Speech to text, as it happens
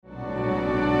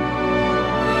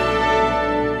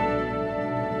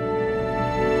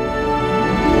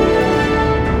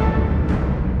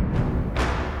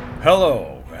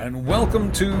Hello, and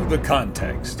welcome to The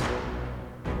Context.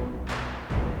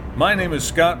 My name is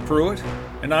Scott Pruitt,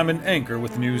 and I'm an anchor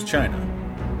with News China.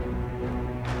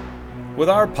 With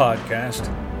our podcast,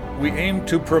 we aim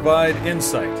to provide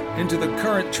insight into the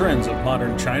current trends of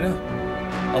modern China,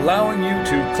 allowing you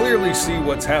to clearly see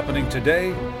what's happening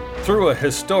today through a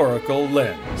historical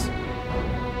lens.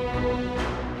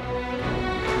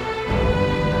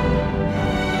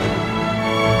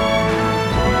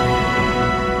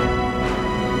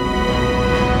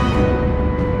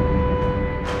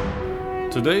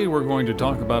 Today we're going to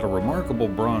talk about a remarkable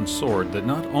bronze sword that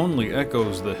not only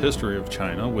echoes the history of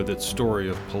China with its story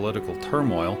of political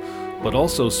turmoil, but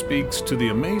also speaks to the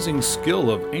amazing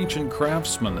skill of ancient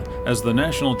craftsmen as the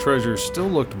national treasure still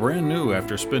looked brand new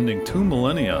after spending 2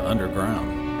 millennia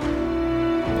underground.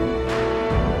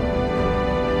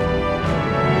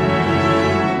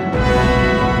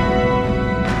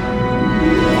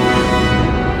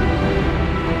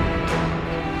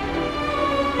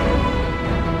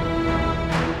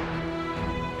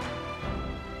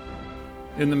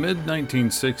 In the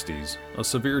mid-1960s, a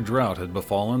severe drought had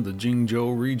befallen the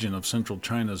Jingzhou region of central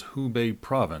China's Hubei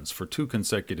province for 2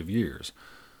 consecutive years.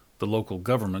 The local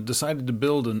government decided to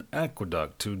build an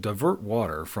aqueduct to divert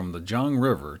water from the Jiang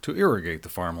River to irrigate the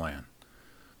farmland.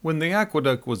 When the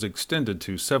aqueduct was extended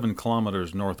to 7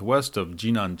 kilometers northwest of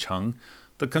Jinancheng,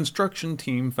 the construction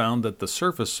team found that the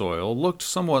surface soil looked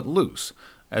somewhat loose,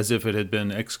 as if it had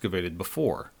been excavated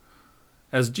before.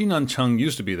 As Jinancheng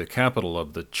used to be the capital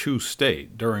of the Chu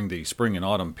state during the spring and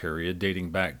autumn period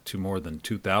dating back to more than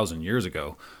 2,000 years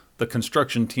ago, the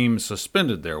construction team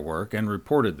suspended their work and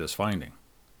reported this finding.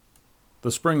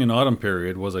 The spring and autumn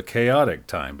period was a chaotic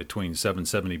time between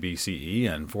 770 BCE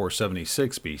and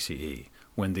 476 BCE,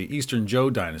 when the Eastern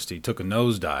Zhou dynasty took a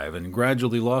nosedive and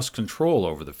gradually lost control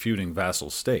over the feuding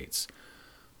vassal states.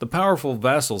 The powerful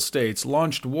vassal states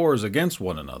launched wars against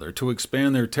one another to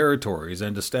expand their territories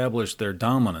and establish their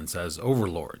dominance as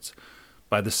overlords.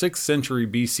 By the 6th century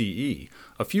BCE,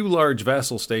 a few large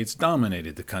vassal states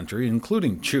dominated the country,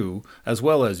 including Chu, as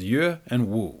well as Yue and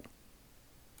Wu.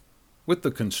 With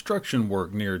the construction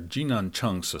work near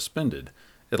Jinancheng suspended,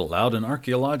 it allowed an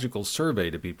archaeological survey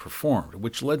to be performed,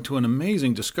 which led to an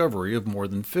amazing discovery of more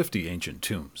than 50 ancient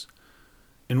tombs.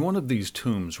 In one of these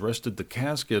tombs rested the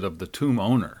casket of the tomb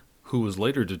owner, who was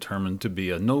later determined to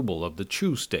be a noble of the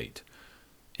Chu state.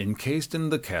 Encased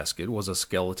in the casket was a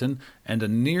skeleton and a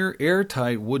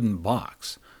near-airtight wooden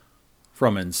box.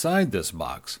 From inside this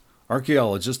box,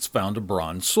 archaeologists found a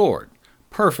bronze sword,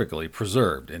 perfectly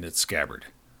preserved in its scabbard.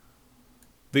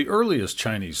 The earliest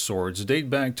Chinese swords date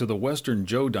back to the Western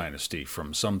Zhou dynasty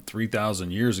from some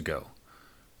 3,000 years ago.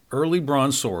 Early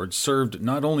bronze swords served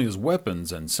not only as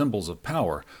weapons and symbols of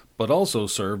power, but also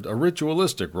served a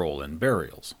ritualistic role in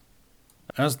burials.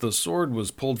 As the sword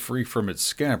was pulled free from its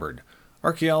scabbard,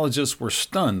 archaeologists were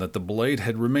stunned that the blade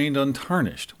had remained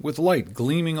untarnished, with light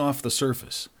gleaming off the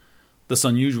surface. This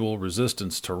unusual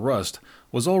resistance to rust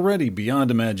was already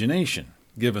beyond imagination,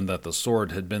 given that the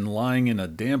sword had been lying in a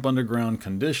damp underground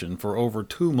condition for over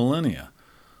 2 millennia.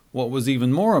 What was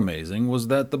even more amazing was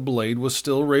that the blade was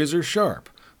still razor sharp,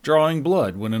 drawing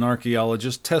blood when an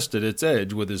archaeologist tested its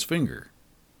edge with his finger.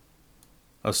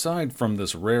 Aside from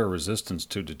this rare resistance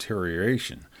to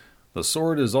deterioration, the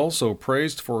sword is also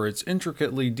praised for its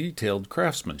intricately detailed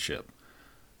craftsmanship.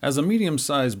 As a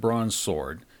medium-sized bronze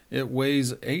sword, it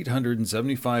weighs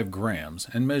 875 grams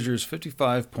and measures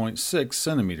 55.6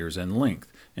 centimeters in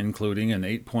length, including an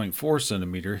 8.4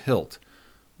 centimeter hilt.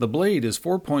 The blade is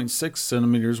 4.6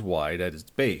 centimeters wide at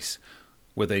its base,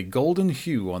 with a golden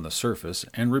hue on the surface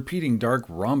and repeating dark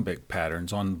rhombic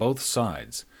patterns on both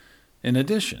sides. In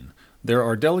addition, there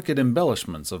are delicate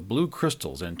embellishments of blue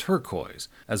crystals and turquoise,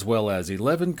 as well as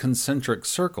 11 concentric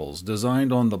circles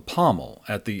designed on the pommel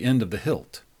at the end of the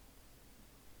hilt.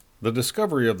 The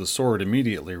discovery of the sword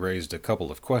immediately raised a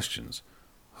couple of questions.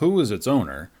 Who is its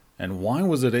owner, and why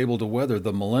was it able to weather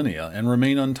the millennia and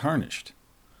remain untarnished?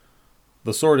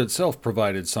 The sword itself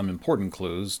provided some important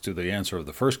clues to the answer of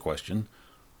the first question.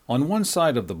 On one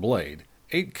side of the blade,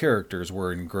 8 characters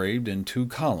were engraved in 2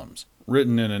 columns,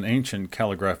 written in an ancient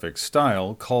calligraphic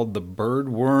style called the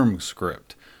bird-worm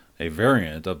script, a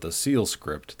variant of the seal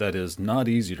script that is not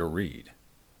easy to read.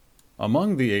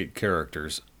 Among the 8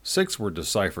 characters, 6 were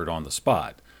deciphered on the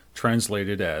spot,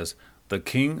 translated as, "The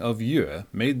King of Yue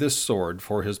made this sword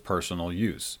for his personal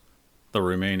use." The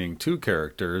remaining 2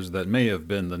 characters that may have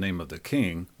been the name of the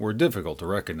king were difficult to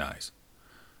recognize.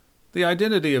 The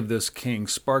identity of this king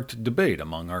sparked debate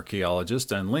among archaeologists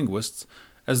and linguists,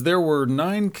 as there were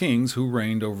 9 kings who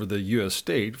reigned over the Yue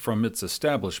state from its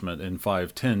establishment in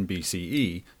 510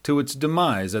 BCE to its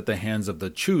demise at the hands of the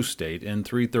Chu state in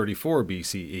 334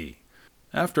 BCE.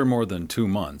 After more than 2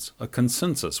 months, a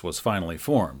consensus was finally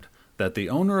formed that the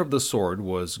owner of the sword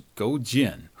was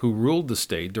Goujian, who ruled the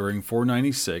state during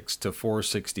 496 to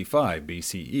 465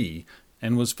 BCE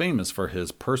and was famous for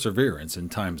his perseverance in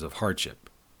times of hardship.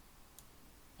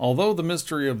 Although the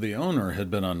mystery of the owner had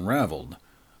been unraveled,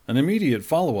 an immediate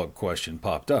follow-up question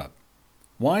popped up.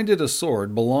 Why did a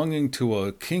sword belonging to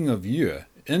a king of Yue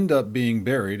end up being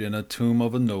buried in a tomb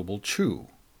of a noble Chu?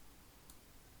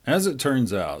 As it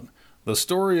turns out, the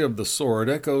story of the sword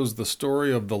echoes the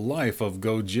story of the life of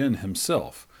Goujian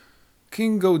himself.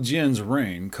 King Goujian's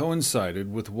reign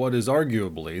coincided with what is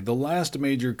arguably the last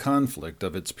major conflict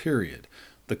of its period,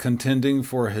 the contending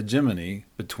for hegemony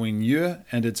between Yue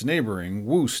and its neighboring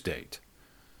Wu state.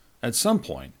 At some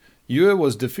point, Yue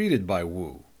was defeated by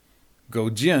Wu.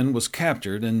 Goujian was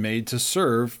captured and made to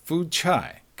serve Fu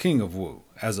Chai, king of Wu,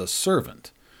 as a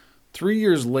servant. 3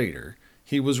 years later,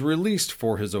 he was released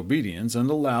for his obedience and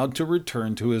allowed to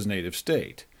return to his native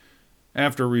state.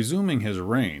 After resuming his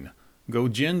reign,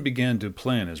 Goujian began to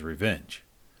plan his revenge.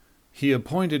 He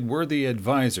appointed worthy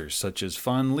advisors such as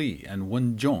Fan Li and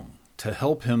Wen Zhong to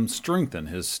help him strengthen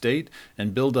his state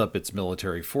and build up its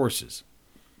military forces.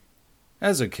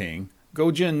 As a king,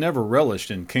 Goujian never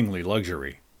relished in kingly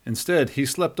luxury. Instead, he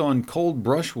slept on cold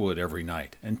brushwood every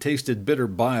night and tasted bitter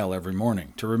bile every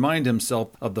morning to remind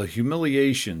himself of the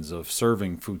humiliations of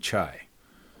serving Fu Chai.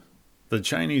 The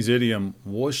Chinese idiom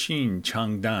 "woxin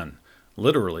changdan,"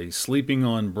 literally sleeping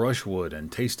on brushwood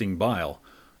and tasting bile,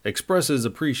 expresses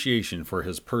appreciation for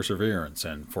his perseverance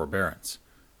and forbearance.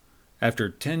 After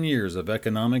 10 years of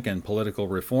economic and political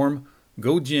reform,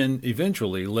 Goujian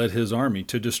eventually led his army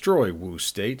to destroy Wu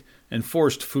state and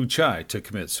forced Fu Chai to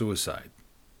commit suicide.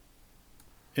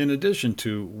 In addition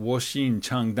to "woxin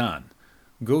changdan,"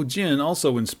 Goujian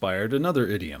also inspired another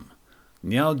idiom,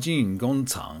 "niao jin gong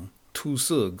cang, tu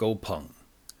se go peng."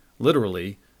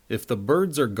 Literally, if the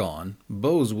birds are gone,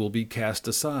 bows will be cast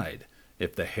aside.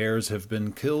 If the hares have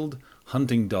been killed,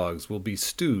 hunting dogs will be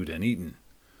stewed and eaten.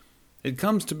 It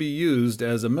comes to be used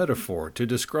as a metaphor to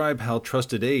describe how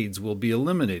trusted aides will be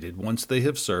eliminated once they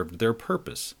have served their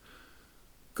purpose.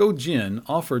 Goujian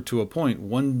offered to appoint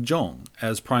Wen Zhong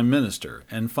as prime minister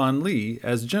and Fan Li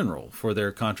as general for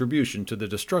their contribution to the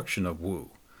destruction of Wu.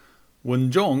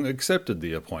 Wen Zhong accepted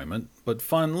the appointment, but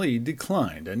Fan Li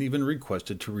declined and even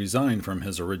requested to resign from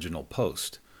his original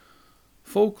post.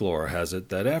 Folklore has it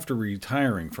that after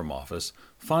retiring from office,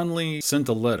 Fan Li sent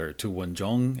a letter to Wen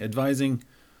Zhong advising,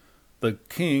 "The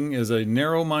king is a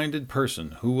narrow-minded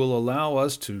person who will allow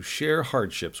us to share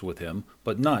hardships with him,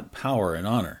 but not power and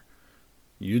honor.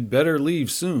 You'd better leave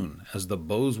soon, as the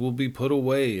bows will be put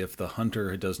away if the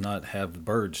hunter does not have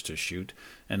birds to shoot,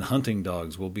 and hunting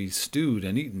dogs will be stewed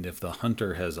and eaten if the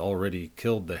hunter has already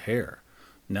killed the hare.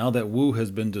 Now that Wu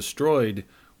has been destroyed,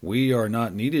 we are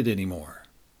not needed anymore."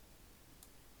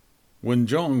 Wen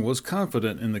Zhong was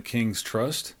confident in the king's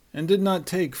trust and did not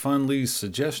take Fan Li's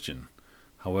suggestion.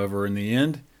 However, in the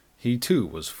end, he too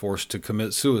was forced to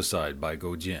commit suicide by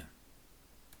Goujian.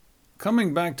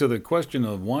 Coming back to the question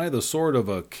of why the sword of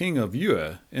a king of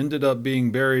Yue ended up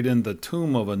being buried in the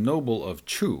tomb of a noble of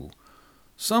Chu,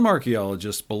 some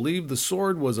archaeologists believe the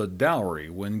sword was a dowry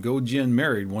when Goujian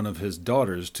married one of his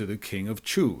daughters to the king of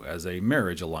Chu as a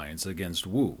marriage alliance against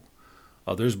Wu.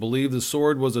 Others believe the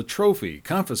sword was a trophy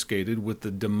confiscated with the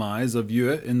demise of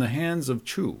Yue in the hands of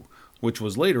Chu, which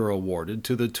was later awarded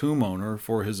to the tomb owner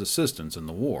for his assistance in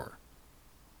the war.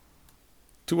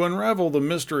 To unravel the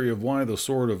mystery of why the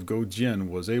sword of Goujian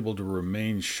was able to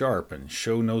remain sharp and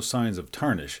show no signs of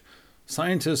tarnish,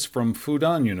 scientists from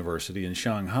Fudan University in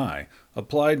Shanghai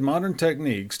applied modern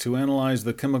techniques to analyze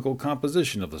the chemical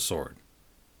composition of the sword.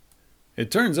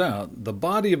 It turns out the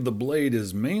body of the blade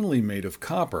is mainly made of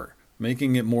copper,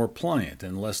 making it more pliant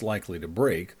and less likely to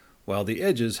break, while the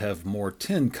edges have more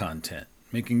tin content,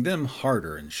 making them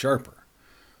harder and sharper.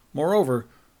 Moreover,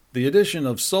 the addition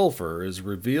of sulfur is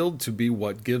revealed to be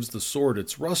what gives the sword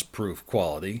its rust-proof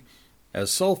quality,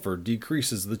 as sulfur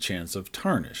decreases the chance of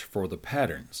tarnish for the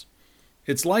patterns.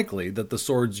 It's likely that the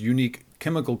sword's unique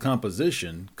chemical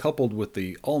composition, coupled with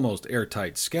the almost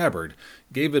airtight scabbard,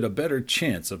 gave it a better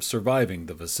chance of surviving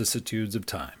the vicissitudes of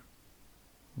time.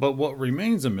 But what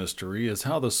remains a mystery is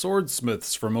how the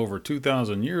swordsmiths from over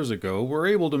 2,000 years ago were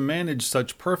able to manage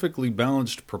such perfectly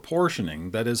balanced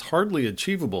proportioning that is hardly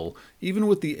achievable even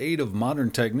with the aid of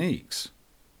modern techniques.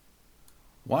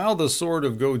 While the sword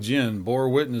of Goujian bore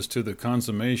witness to the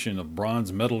consummation of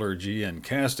bronze metallurgy and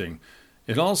casting,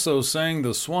 It also sang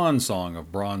the swan song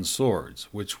of bronze swords,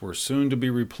 which were soon to be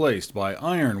replaced by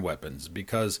iron weapons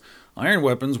because iron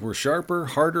weapons were sharper,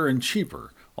 harder, and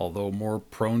cheaper, although more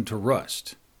prone to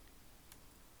rust.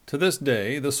 To this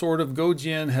day, the sword of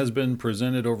Goujian has been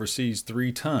presented overseas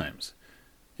 3 times.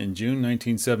 In June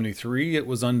 1973, it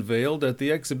was unveiled at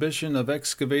the exhibition of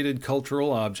excavated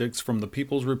cultural objects from the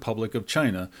People's Republic of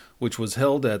China, which was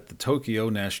held at the Tokyo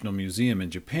National Museum in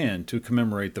Japan to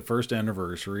commemorate the first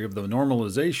anniversary of the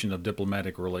normalization of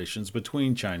diplomatic relations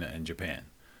between China and Japan.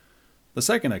 The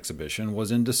second exhibition was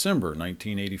in December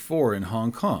 1984 in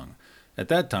Hong Kong. At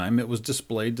that time, it was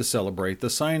displayed to celebrate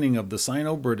the signing of the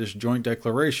Sino-British Joint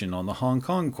Declaration on the Hong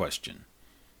Kong question.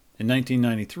 In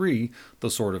 1993, the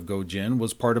Sword of Goujian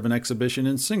was part of an exhibition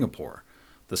in Singapore.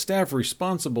 The staff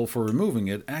responsible for removing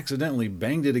it accidentally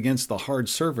banged it against the hard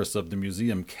surface of the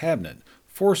museum cabinet,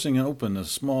 forcing open a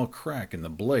small crack in the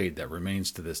blade that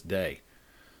remains to this day.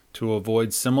 To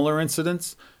avoid similar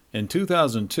incidents, in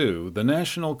 2002, the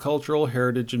National Cultural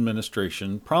Heritage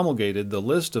Administration promulgated the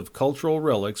list of cultural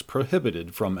relics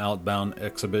prohibited from outbound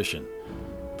exhibition.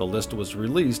 The list was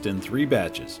released in 3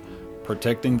 batches,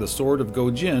 protecting the Sword of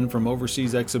Goujian from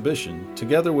overseas exhibition,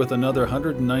 together with another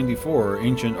 194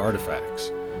 ancient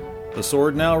artifacts. The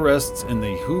sword now rests in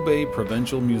the Hubei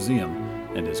Provincial Museum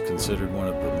and is considered one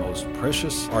of the most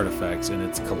precious artifacts in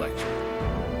its collection.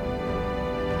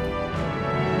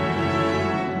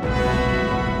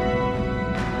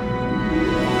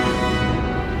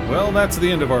 Well, that's the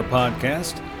end of our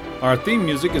podcast. Our theme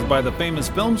music is by the famous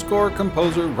film score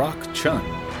composer Rock Chun.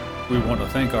 We want to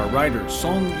thank our writer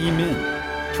Song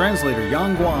Yi-min, translator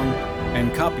Yang Guang,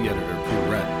 and copy editor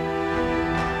Pu Ren.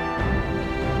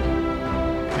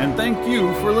 And thank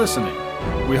you for listening.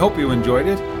 We hope you enjoyed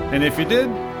it, and if you did,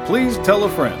 please tell a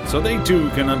friend so they too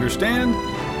can understand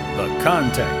the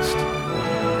context.